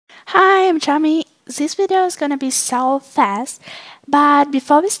Hi, I'm Charmy. This video is gonna be so fast, but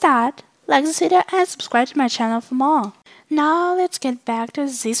before we start, like this video and subscribe to my channel for more. Now let's get back to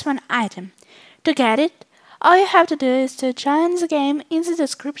this one item. To get it, all you have to do is to join the game in the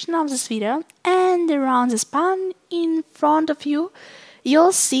description of this video, and around the spawn in front of you,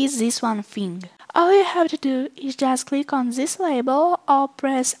 you'll see this one thing. All you have to do is just click on this label or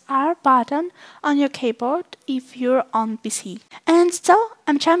press R button on your keyboard if you're on PC. And so,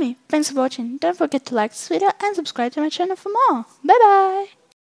 I'm Charmy. Thanks for watching. Don't forget to like this video and subscribe to my channel for more. Bye bye!